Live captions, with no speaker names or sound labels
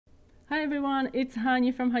Hi everyone, it's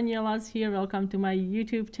Hani from Hani here. Welcome to my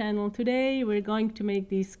YouTube channel. Today we're going to make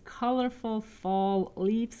these colorful fall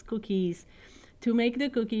leaves cookies. To make the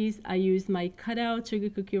cookies, I used my cutout sugar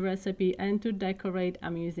cookie recipe, and to decorate,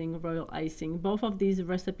 I'm using royal icing. Both of these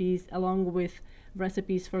recipes, along with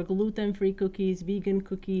recipes for gluten-free cookies, vegan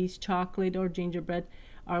cookies, chocolate or gingerbread,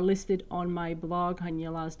 are listed on my blog,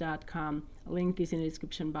 hanialas.com. Link is in the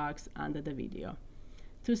description box under the video.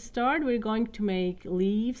 To start, we're going to make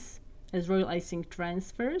leaves as royal icing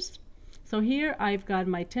transfers. So here I've got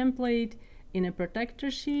my template in a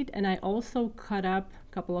protector sheet, and I also cut up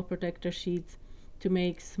a couple of protector sheets to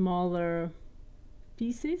make smaller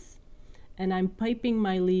pieces, and I'm piping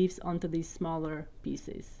my leaves onto these smaller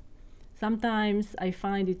pieces. Sometimes I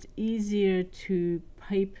find it's easier to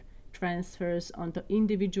pipe transfers onto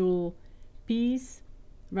individual piece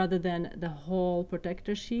rather than the whole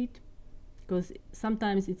protector sheet, because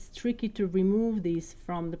sometimes it's tricky to remove these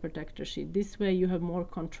from the protector sheet. This way you have more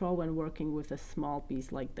control when working with a small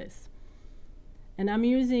piece like this. And I'm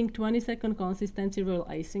using 20-second consistency royal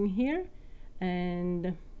icing here,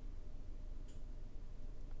 and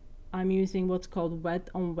I'm using what's called wet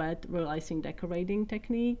on wet royal icing decorating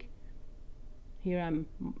technique. Here I'm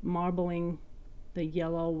marbling the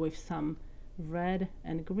yellow with some red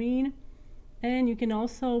and green. And you can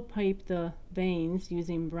also pipe the veins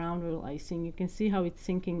using brown royal icing. You can see how it's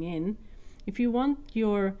sinking in. If you want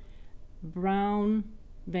your brown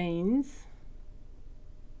veins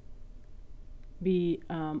be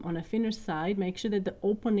on a thinner side, make sure that the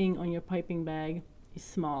opening on your piping bag is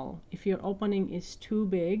small. If your opening is too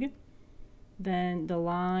big, then the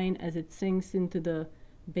line as it sinks into the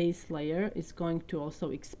base layer is going to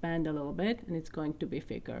also expand a little bit, and it's going to be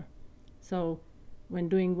thicker. So when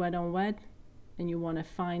doing wet on wet, and you want a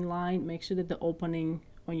fine line, make sure that the opening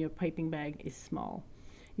on your piping bag is small.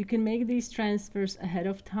 You can make these transfers ahead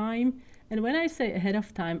of time, and when I say ahead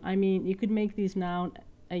of time, I mean you could make these now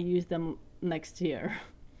and use them next year.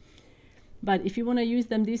 But if you want to use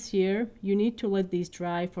them this year, you need to let these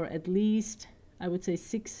dry for at least, I would say,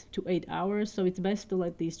 6 to 8 hours. So it's best to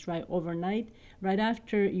let these dry overnight. Right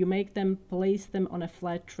after you make them, place them on a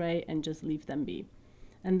flat tray and just leave them be.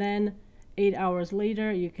 And then 8 hours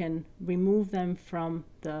later, you can remove them from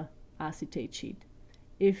the acetate sheet.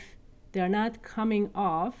 If they're not coming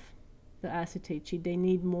off the acetate sheet, they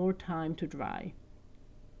need more time to dry.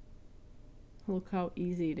 Look how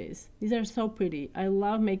easy it is. These are so pretty. I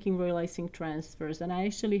love making royal icing transfers, and I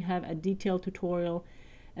actually have a detailed tutorial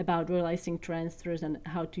about royal icing transfers and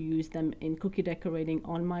how to use them in cookie decorating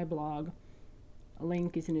on my blog. A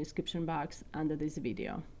link is in the description box under this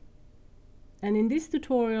video. And in this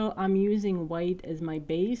tutorial, I'm using white as my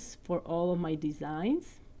base for all of my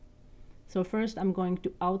designs. So first I'm going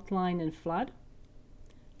to outline and flood.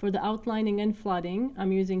 For the outlining and flooding,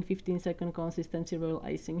 I'm using 15-second consistency royal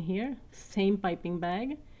icing here. Same piping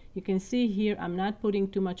bag. You can see here I'm not putting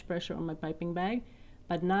too much pressure on my piping bag,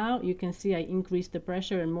 but now you can see I increased the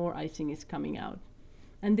pressure and more icing is coming out.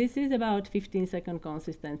 And this is about 15-second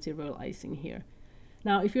consistency royal icing here.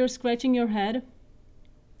 Now if you're scratching your head,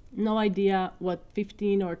 no idea what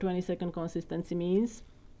 15 or 20-second consistency means,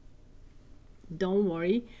 don't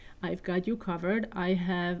worry, I've got you covered. I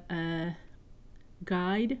have a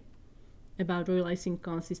guide about royal icing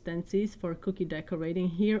consistencies for cookie decorating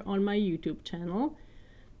here on my YouTube channel.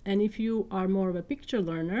 And if you are more of a picture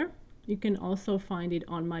learner, you can also find it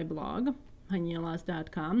on my blog,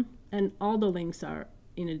 hanialas.com, and all the links are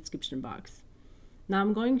in the description box. Now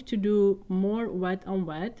I'm going to do more wet on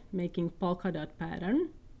wet, making polka dot pattern.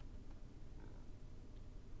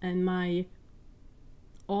 And my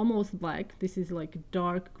almost black, this is like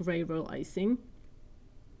dark gray royal icing,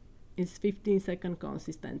 is 15-second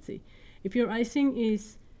consistency. If your icing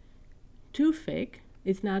is too thick,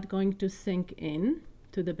 it's not going to sink in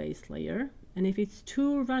to the base layer. And if it's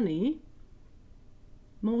too runny,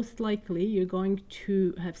 most likely you're going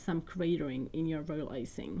to have some cratering in your royal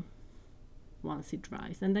icing once it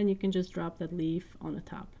dries. And then you can just drop that leaf on the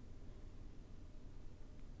top.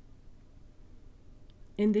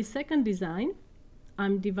 In this second design,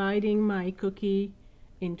 I'm dividing my cookie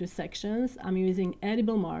into sections. I'm using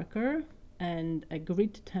edible marker and a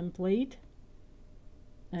grid template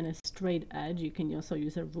and a straight edge. You can also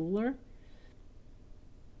use a ruler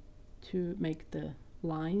to make the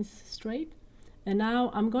lines straight. And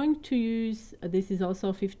now I'm going to use, this is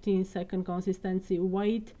also 15-second consistency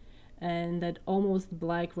white and that almost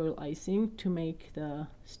black royal icing to make the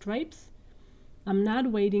stripes. I'm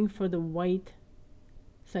not waiting for the white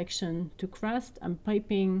section to crust. I'm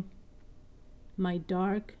piping my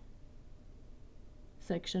dark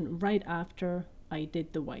section right after I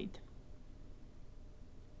did the white.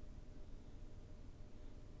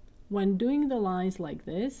 When doing the lines like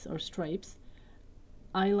this or stripes,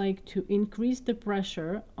 I like to increase the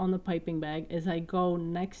pressure on the piping bag as I go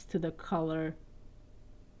next to the color,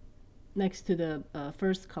 next to the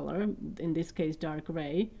first color, in this case dark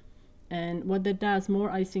gray. And what that does, more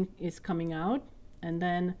icing is coming out, and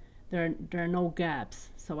then there are no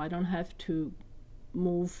gaps, so I don't have to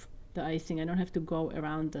move the icing. I don't have to go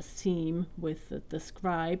around the seam with the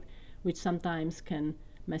scribe, which sometimes can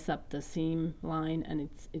mess up the seam line, and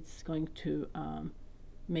it's going to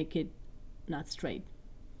make it not straight.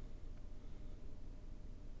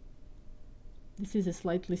 This is a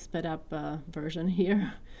slightly sped up version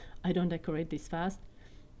here. I don't decorate this fast.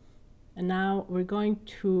 And now we're going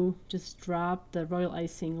to just drop the royal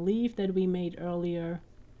icing leaf that we made earlier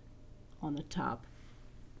on the top.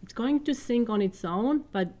 It's going to sink on its own,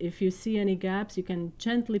 but if you see any gaps, you can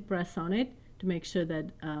gently press on it to make sure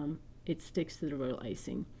that it sticks to the royal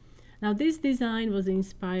icing. Now this design was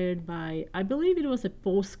inspired by, I believe it was a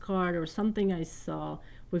postcard or something I saw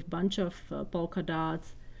with a bunch of polka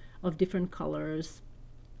dots of different colors,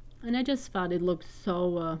 and I just thought it looked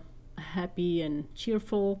so happy and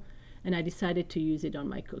cheerful, and I decided to use it on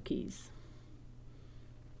my cookies.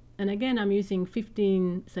 And again, I'm using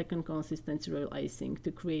 15-second consistency royal icing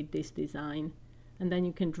to create this design, and then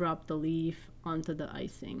you can drop the leaf onto the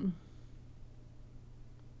icing.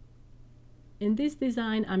 In this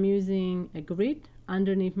design, I'm using a grid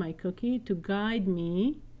underneath my cookie to guide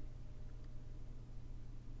me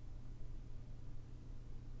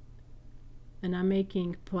and I'm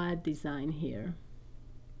making plaid design here.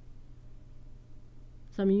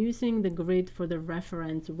 So I'm using the grid for the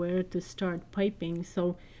reference where to start piping,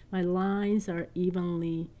 so my lines are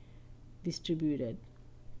evenly distributed.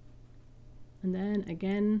 And then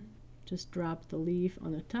again, just drop the leaf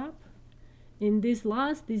on the top. In this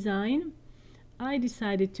last design, I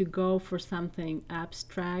decided to go for something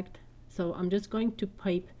abstract, so I'm just going to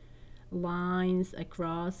pipe lines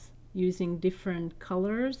across using different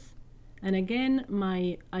colors. And again,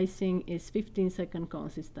 my icing is 15-second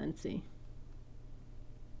consistency.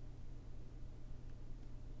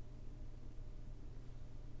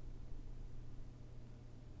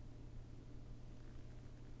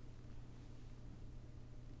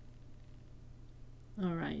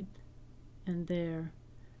 All right, and there.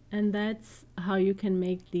 And that's how you can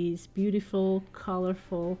make these beautiful,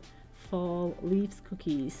 colorful fall leaves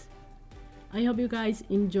cookies. I hope you guys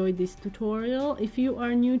enjoyed this tutorial. If you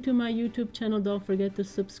are new to my YouTube channel, don't forget to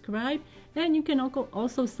subscribe, and you can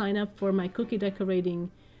also sign up for my cookie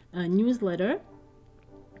decorating newsletter.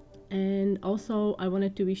 And also I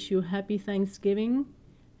wanted to wish you happy Thanksgiving,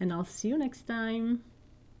 and I'll see you next time.